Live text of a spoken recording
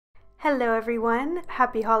Hello everyone,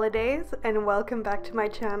 happy holidays and welcome back to my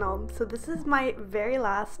channel. So this is my very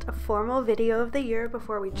last formal video of the year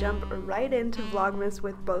before we jump right into Vlogmas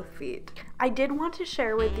with both feet. I did want to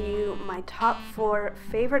share with you my top 4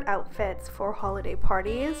 favorite outfits for holiday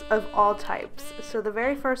parties of all types. So the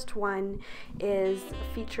very first one is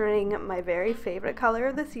featuring my very favorite color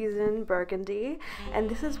of the season, burgundy, and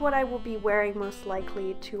this is what I will be wearing most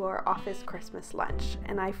likely to our office Christmas lunch.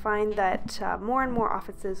 And I find that more and more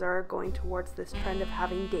offices are going towards this trend of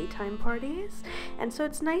having daytime parties, and so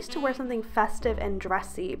it's nice to wear something festive and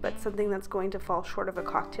dressy, but something that's going to fall short of a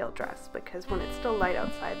cocktail dress, because when it's still light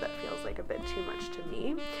outside that feels like a bit too much to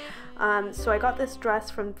me. So I got this dress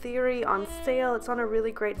from Theory on sale. It's on a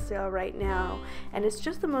really great sale right now, and it's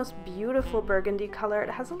just the most beautiful burgundy color. It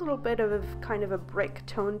has a little bit of kind of a brick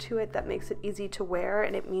tone to it that makes it easy to wear,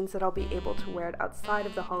 and it means that I'll be able to wear it outside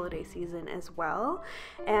of the holiday season as well.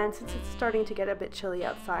 And since it's starting to get a bit chilly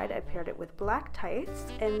outside, I paired it with black tights,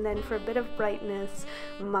 and then for a bit of brightness,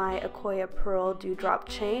 my Akoya pearl dewdrop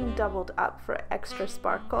chain doubled up for extra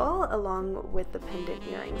sparkle, along with the pendant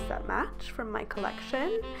earrings that match from my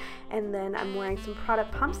collection. And then I'm wearing some Prada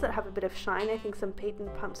pumps that have a bit of shine. I think some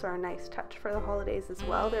patent pumps are a nice touch for the holidays as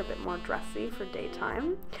well. They're a bit more dressy for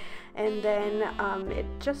daytime. And then it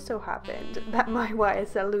just so happened that my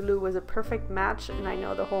YSL Lulu was a perfect match, and I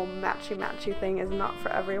know the whole matchy-matchy thing is not for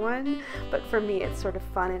everyone, but for me it's sort of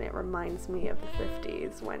fun, and it reminds me of the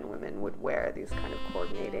 50s when women would wear these kind of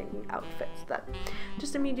coordinating outfits that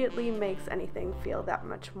just immediately makes anything feel that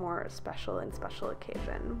much more special and special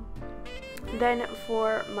occasion. Then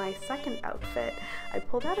for my second outfit, I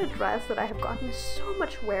pulled out a dress that I have gotten so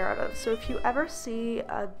much wear out of. So if you ever see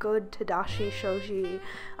a good Tadashi Shoji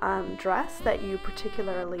dress that you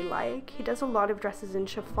particularly like, he does a lot of dresses in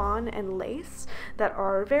chiffon and lace that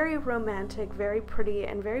are very romantic, very pretty,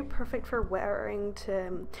 and very perfect for wearing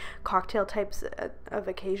to cocktail types of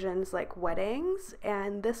occasions like weddings.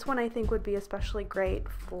 And this one I think would be especially great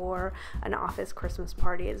for an office Christmas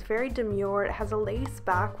party. It's very demure. It has a lace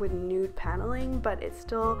back with nude paneling, but it's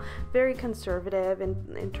still very conservative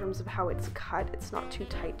in terms of how it's cut. It's not too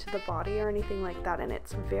tight to the body or anything like that, and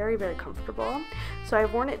it's very, very comfortable. So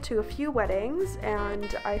I've worn it to a few weddings,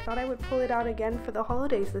 and I thought I would pull it out again for the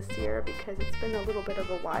holidays this year because it's been a little bit of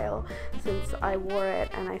a while since I wore it,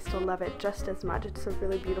 and I still love it just as much. It's a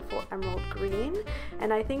really beautiful emerald green,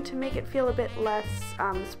 and I think to make it feel a bit less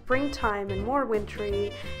springtime and more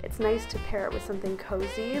wintry, it's nice to pair it with something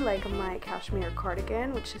cozy like my Cashmere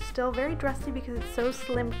cardigan, which is still very dressy because it's so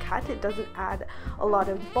slim cut. It doesn't add a lot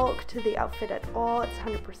of bulk to the outfit at all. It's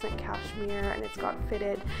 100% cashmere, and it's got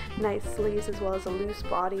fitted nice sleeves as well as a loose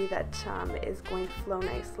body that is going to flow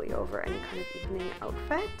nicely over any kind of evening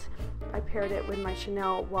outfit. I paired it with my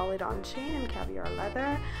Chanel wallet on chain and caviar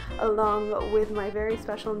leather, along with my very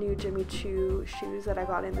special new Jimmy Choo shoes that I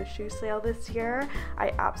got in the shoe sale this year.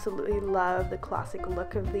 I absolutely love the classic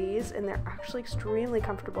look of these, and they're actually extremely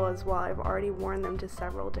comfortable as well. I've already worn them to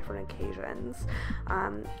several different occasions.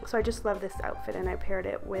 So I just love this outfit, and I paired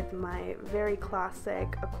it with my very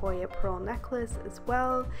classic Akoya pearl necklace as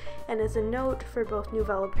well. And as a note for both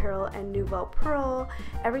Nouvelle Apparel and Nouvelle Pearl,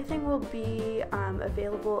 everything will be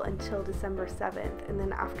available until December 7th, and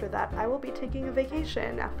then after that I will be taking a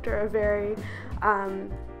vacation after a very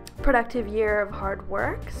productive year of hard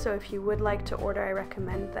work. So if you would like to order, I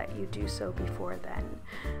recommend that you do so before then.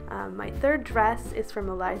 My third dress is from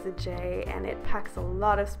Eliza J, and it packs a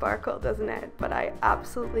lot of sparkle, doesn't it? But I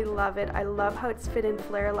absolutely love it. I love how it's fit in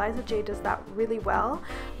flare. Eliza J does that really well,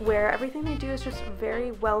 where everything they do is just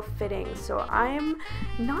very well fitting. So I'm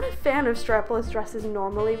not a fan of strapless dresses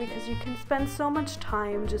normally because you can spend so much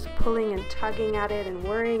time just pulling and tugging at it and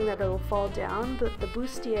worrying that it'll fall down, but the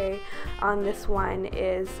bustier on this one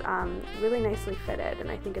is really nicely fitted,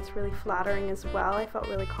 and I think it's really flattering as well. I felt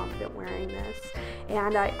really confident wearing this,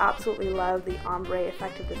 and I absolutely love the ombre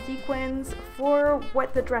effect of the sequins for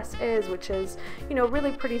what the dress is, which is, you know,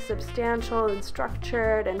 really pretty substantial and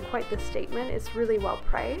structured and quite the statement. It's really well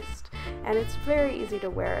priced, and it's very easy to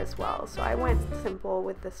wear as well. So I went simple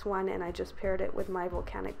with this one, and I just paired it with my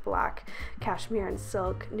volcanic black cashmere and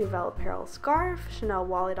silk Nouvelle Apparel scarf, Chanel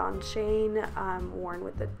wallet on chain, worn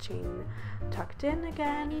with the chain tucked in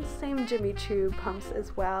again, same Jimmy Choo pumps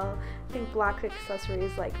as well. I think black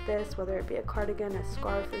accessories like this, whether it be a cardigan, a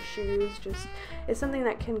scarf, or shoes, just is something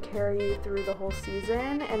that can carry you through the whole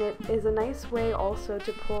season, and it is a nice way also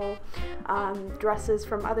to pull dresses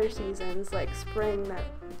from other seasons like spring that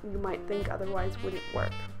you might think otherwise wouldn't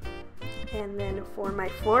work. And then for my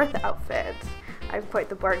fourth outfit, I have quite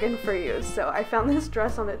the bargain for you. So I found this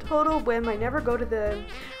dress on a total whim. I never go to the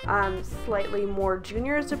slightly more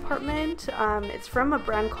juniors department. It's from a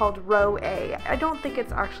brand called Row A. I don't think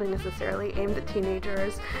it's actually necessarily aimed at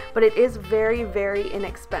teenagers, but it is very, very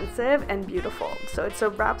inexpensive and beautiful. So it's a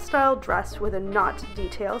wrap style dress with a knot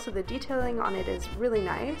detail, so the detailing on it is really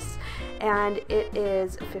nice, and it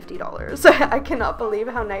is $50. I cannot believe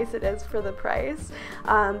how nice it is for the price,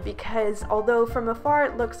 because although from afar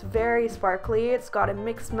it looks very sparkly, it's got a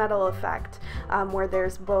mixed metal effect where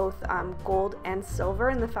there's both gold and silver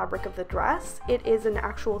in the fabric of the dress. It is an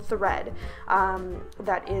actual thread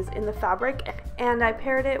that is in the fabric, and I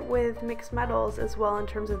paired it with mixed metals as well in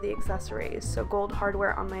terms of the accessories. So gold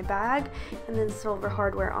hardware on my bag and then silver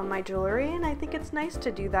hardware on my jewelry, and I think it's nice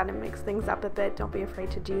to do that and mix things up a bit. Don't be afraid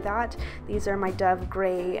to do that. These are my dove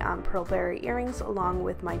gray pearlberry earrings along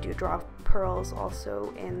with my dewdrop pearls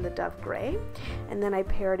also in the dove gray, and then I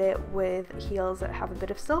paired it with heels that have a bit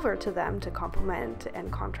of silver to them to complement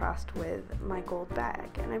and contrast with my gold bag,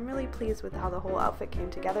 and I'm really pleased with how the whole outfit came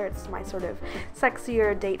together. It's my sort of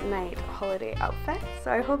sexier date night holiday outfit,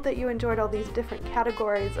 so I hope that you enjoyed all these different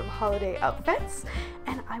categories of holiday outfits,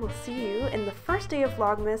 and I will see you in the first day of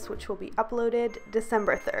Vlogmas, which will be uploaded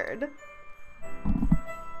December 3rd.